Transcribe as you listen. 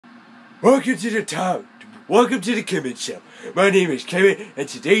Welcome to the town. Welcome to the Kermit Show. My name is Kermit, and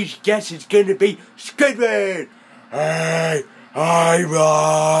today's guest is gonna be Squidward. Hey, hi,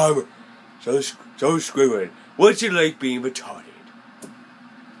 Mom. So Squidward, what's it like being retarded?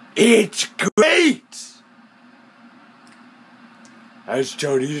 It's great, as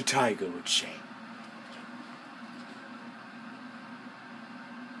Tony the Tiger would say.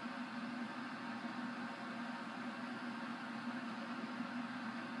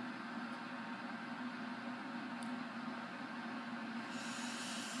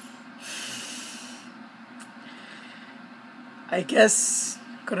 I guess,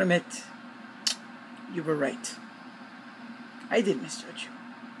 Kermit, you were right. I did misjudge you.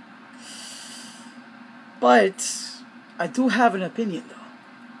 But I do have an opinion, though.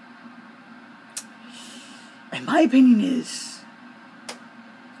 And my opinion is,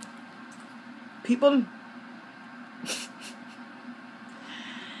 people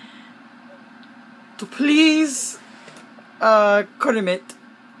to please Kermit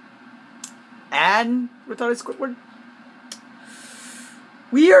and retarded Squidward,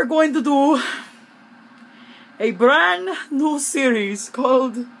 we are going to do a brand new series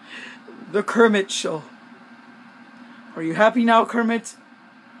called The Kermit Show. Are you happy now, Kermit?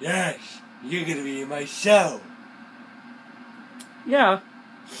 Yes, you're gonna be in my show. Yeah.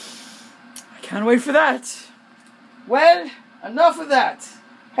 I can't wait for that. Well, enough of that.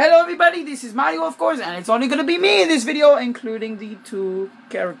 Hello everybody, this is Mario, of course, and it's only gonna be me in this video, including the two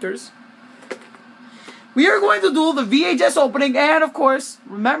characters. We are going to do the VHS opening, and of course,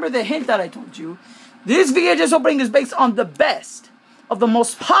 remember the hint that I told you. This VHS opening is based on the best of the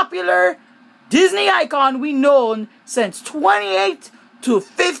most popular Disney icon we known since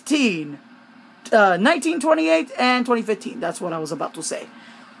 1928 and 2015. That's what I was about to say.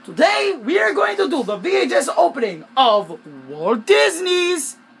 Today, we are going to do the VHS opening of Walt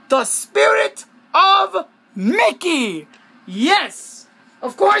Disney's The Spirit of Mickey. Yes!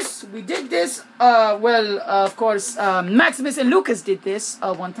 Of course, we did this, Maximus and Lucas did this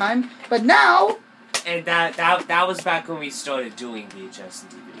one time, but now... And that was back when we started doing VHS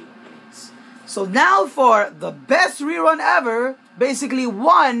and DVD openings. So now for the best rerun ever, basically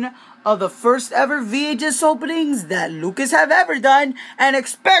one of the first ever VHS openings that Lucas have ever done, and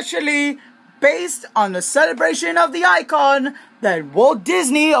especially based on the celebration of the icon that Walt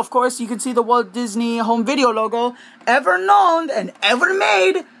Disney, of course you can see the Walt Disney home video logo, ever known and ever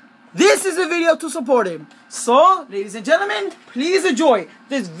made. This is a video to support him. So, ladies and gentlemen, please enjoy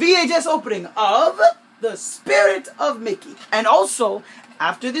this VHS opening of The Spirit of Mickey. And also,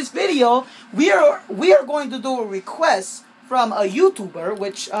 after this video, we are going to do a request from a YouTuber,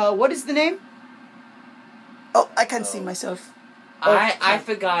 which, what is the name? Oh, I can't see myself. I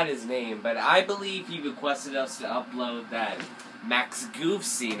forgot his name, but I believe he requested us to upload that Max Goof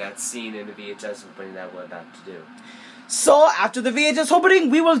scene that's seen in the VHS opening that we're about to do. So after the VHS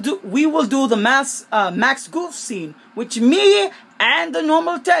opening, we will do the Max Goof scene, which me and the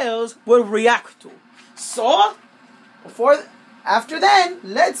Normal Tales will react to. So after then,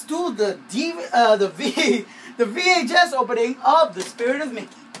 let's do the VHS opening of The Spirit of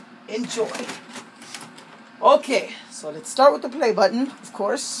Mickey. Enjoy. Okay, so let's start with the play button, of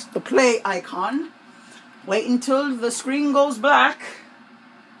course, the play icon. Wait until the screen goes black.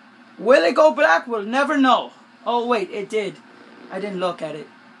 Will it go black? We'll never know. Oh wait, it did. I didn't look at it.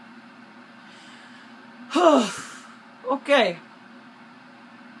 Okay.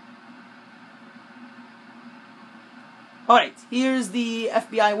 Alright, here's the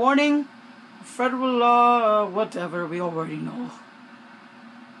FBI warning. Federal law, whatever, we already know.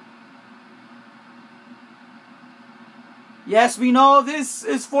 Yes, we know this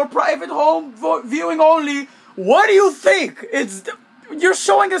is for private home viewing only. What do you think? You're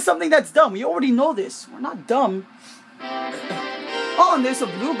showing us something that's dumb. We already know this. We're not dumb. Oh, and there's a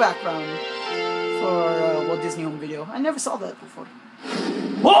blue background for Walt Disney Home Video. I never saw that before.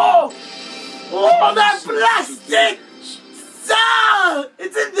 Whoa! Oh, that plastic! Sir!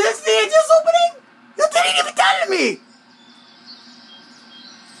 It's in this VHS opening? You didn't even tell me!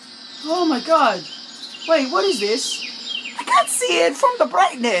 Oh my god. Wait, what is this? I can't see it from the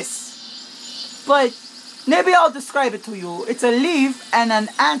brightness. But maybe I'll describe it to you. It's a leaf and an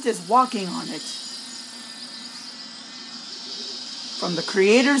ant is walking on it. From the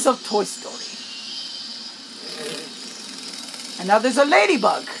creators of Toy Story. And now there's a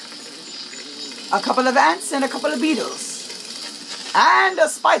ladybug. A couple of ants and a couple of beetles. And a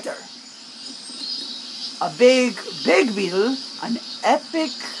spider. A big beetle. An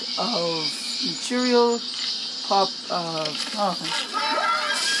epic of material pop.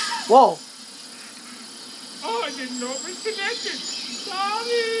 Whoa. Oh, I didn't know it was connected.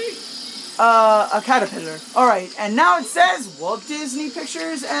 Sorry. A caterpillar. Alright, and now it says Walt Disney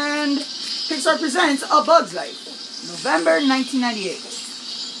Pictures and Pixar presents A Bug's Life. November 1998.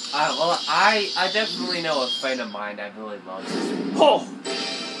 Well, I definitely know a friend of mine that really loves this movie. Oh!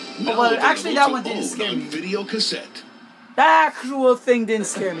 Well, actually that one didn't scare me. Video cassette. That actual thing didn't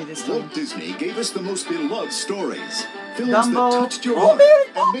scare me this time. Walt Disney gave us the most beloved stories. Films Dumbo. that touched your Oh, heart Mary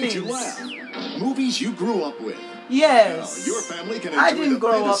and made you Poppins. laugh. Movies you grew up with. Yes. Now, your family can I enjoy didn't the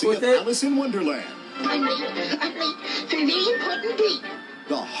grow up fantasy with of it. Alice in Wonderland. I'm late for a very important date.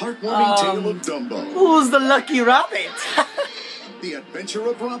 The heartwarming tale of Dumbo. Who's the lucky rabbit? The adventure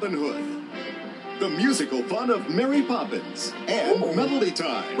of Robin Hood. The musical fun of Mary Poppins. And Melody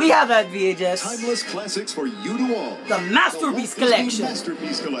Time. We have that VHS. Timeless classics for you to own. The Masterpiece The Walt Disney Collection.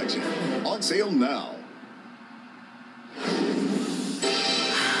 Masterpiece Collection. On sale now.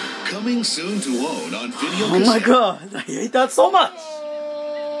 Coming soon to own on video Oh my god, I hate that so much.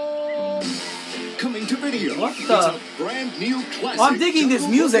 Coming to video. What It's the- a brand new classic. I'm digging this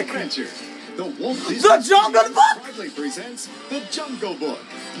Jungle music. Book adventure. The Walt Disney The Jungle Book! proudly presents The Jungle Book,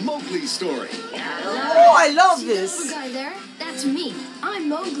 Mowgli's story. Oh, I love See that this. little guy there? That's me. I'm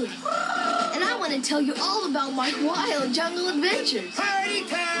Mowgli. And I want to tell you all about my wild jungle adventures.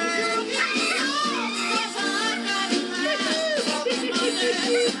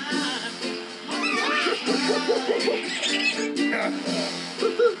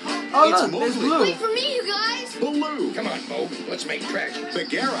 Oh It's look, there's Mowgli. blue. Wait for me, you guys. Baloo, Come on, Mo. Let's make tracks.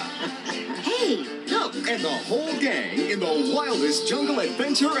 Bagheera, Hey, look. and the whole gang in the wildest jungle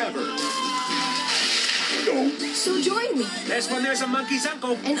adventure ever. So join me That's when there's a monkey's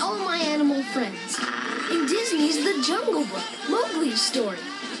uncle. and all my animal friends in Disney's The Jungle Book, Mowgli's story.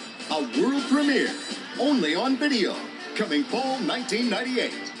 A world premiere, only on video. Coming fall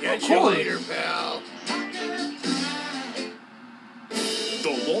 1998. Catch cool. you later, pal.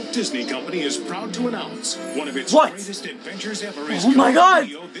 The Walt Disney Company is proud to announce one of its What? greatest adventures ever is Oh my coming god! to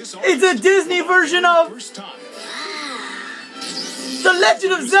video this It's a August Disney for the version very of first time. The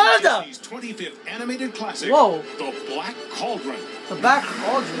Legend of Zelda! Disney's 25th animated classic, Whoa. The Black Cauldron. The Back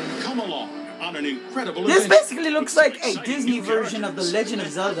Cauldron. Come along on an incredible This adventure. basically looks Some like a exciting Disney new version of The characters. Legend of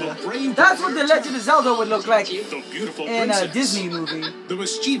Zelda. The brave That's what The warrior Legend of Zelda would look like The beautiful in a princess. Disney movie. The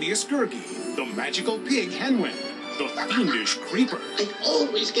mischievous Gurgi. The magical pig Henwin. The fiendish Creeper. I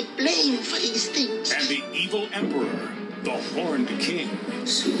always get blamed for these things. And the evil Emperor. The Horned King.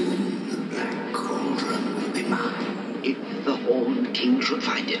 Soon the Black Cauldron will be mine. If the Horned King should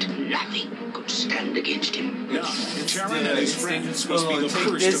find it, nothing could stand against him. Now, Charon and his friends must be the Take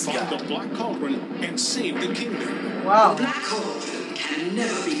first to this find guy. the Black Cauldron and save the kingdom. Wow. Black Cauldron can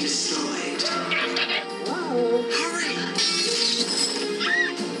never be destroyed. Hurry!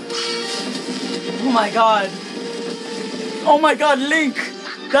 Oh my god. Oh my god, Link.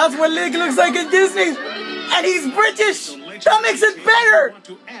 That's what Link looks like in Disney. And he's British. That makes it better. Want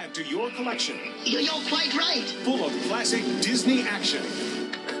to add to your collection, You're quite right. full of classic Disney action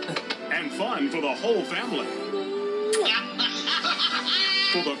and fun for the whole family.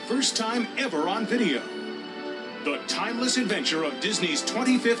 For the first time ever on video, the timeless adventure of Disney's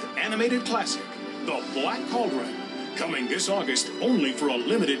 25th animated classic, The Black Cauldron, coming this August only for a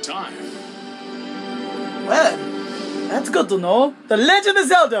limited time. Well, that's good to know. The Legend of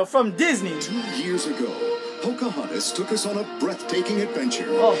Zelda from Disney. 2 years ago, Pocahontas took us on a breathtaking adventure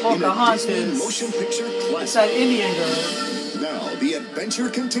Oh, in a Pocahontas. Disney motion picture It's that classic. Indian girl. Now the adventure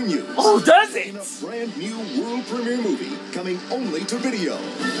continues. Oh, does In it? a brand new world premiere movie coming only to video.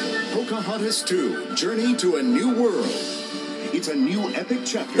 Pocahontas 2, Journey to a New World. It's a new epic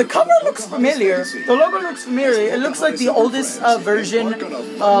chapter. The cover of looks Pocahontas familiar. legacy. The logo looks familiar. It looks like the oldest version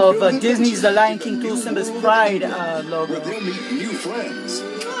of Disney's The Lion King 2 Simba's Pride Where logo. they'll meet new friends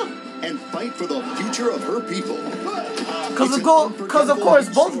and fight for the future of her people. Because of course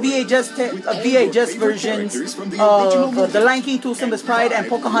both VHS versions of The Lion King 2 Simba's Pride and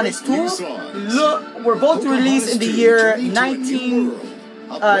Pocahontas 2 were both released in the year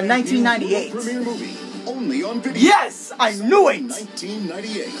 1998. Premiere movie only on video. Yes, I knew it.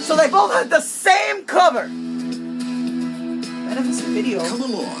 1998. So they both had the same cover. Benefits video. Come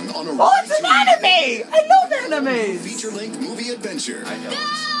along on a Oh, it's an anime! I love animes! feature-length movie adventure. I know.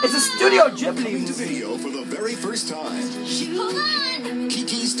 It's a Studio Ghibli Coming to movie. video for the very first time. Hold on.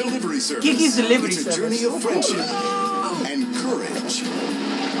 Kiki's Delivery Service. Kiki's Delivery It's a Service. journey of friendship and courage.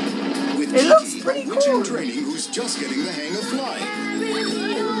 With It looks Kiki, pretty a witch cool. in training who's just getting the hang of flying.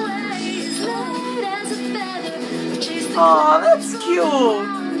 Oh, that's cute. I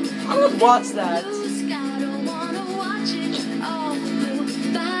would watch that.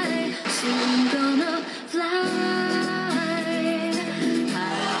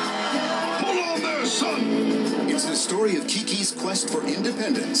 It's the story of Kiki's quest for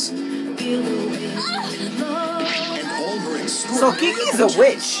independence and all her extraordinary So Kiki's a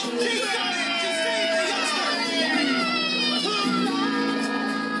witch.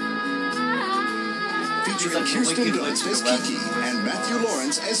 featuring Kirsten Dunst as Kiki and Matthew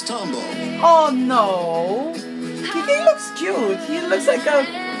Lawrence as Tombo. Oh no. Kiki looks cute. He looks like a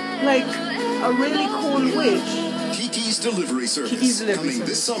really cool witch. Kiki's Delivery Service, Kiki's Delivery coming Service.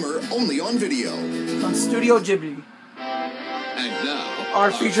 this summer only on video. On Studio Ghibli. And now,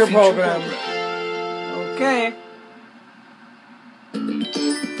 Our feature program. Okay.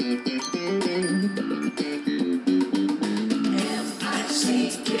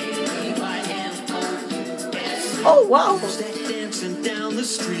 Oh wow!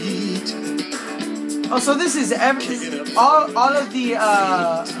 Oh, so this is all of the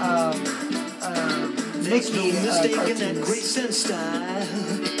Mickey cartoons.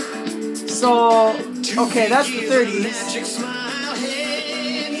 So okay, that's the 30s.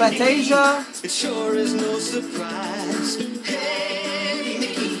 Fantasia. It sure is no surprise. Hey,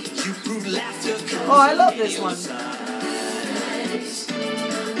 Mickey, you prove laughter comes. Oh, I love this one.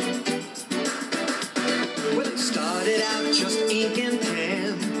 Well, it started out just ink and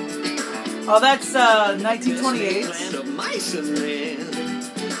pen. Oh, that's 1928. Land of mice and men.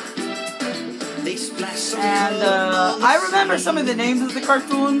 They splashed some And I remember some of the names of the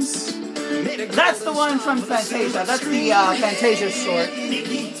cartoons. That's the one from Fantasia. That's the Fantasia short.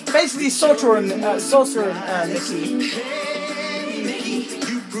 Basically, Saucer and Mickey. Hey, Mickey,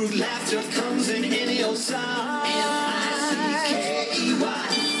 you prove laughter comes in any old size.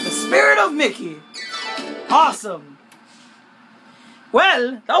 The Spirit of Mickey. Awesome.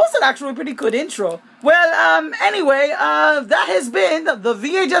 Well, that was an actually pretty good intro. Well, anyway, that has been the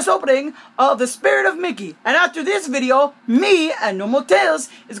VHS opening of The Spirit of Mickey. And after this video, me and No More Tales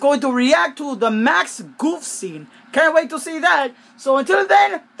is going to react to the Max Goof scene. Can't wait to see that. So until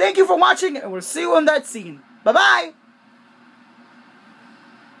then, thank you for watching, and we'll see you in that scene. Bye-bye.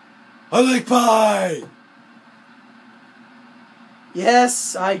 I like pie!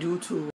 Yes, I do too.